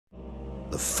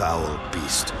The foul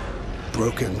beast,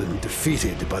 broken and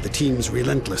defeated by the team's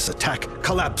relentless attack,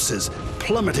 collapses,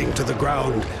 plummeting to the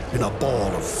ground in a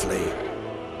ball of flame.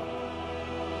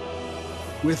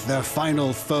 With their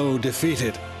final foe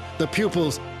defeated, the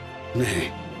pupils,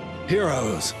 nay,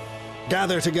 heroes,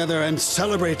 gather together and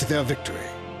celebrate their victory.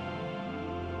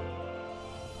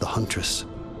 The huntress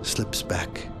slips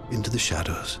back into the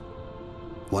shadows,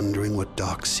 wondering what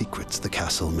dark secrets the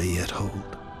castle may yet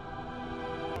hold.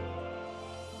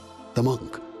 The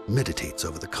monk meditates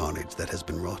over the carnage that has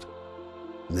been wrought,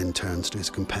 and then turns to his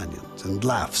companions and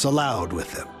laughs aloud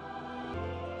with them.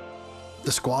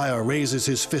 The squire raises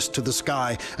his fist to the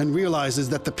sky and realizes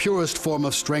that the purest form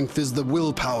of strength is the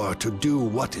willpower to do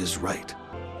what is right.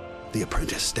 The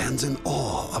apprentice stands in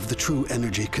awe of the true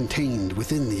energy contained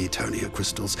within the Eternia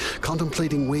crystals,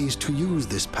 contemplating ways to use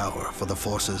this power for the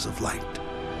forces of light.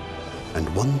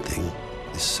 And one thing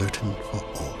is certain for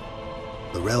all.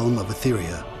 The realm of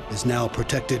Etheria is now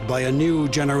protected by a new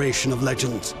generation of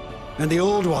legends, and the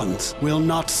old ones will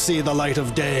not see the light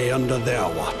of day under their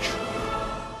watch.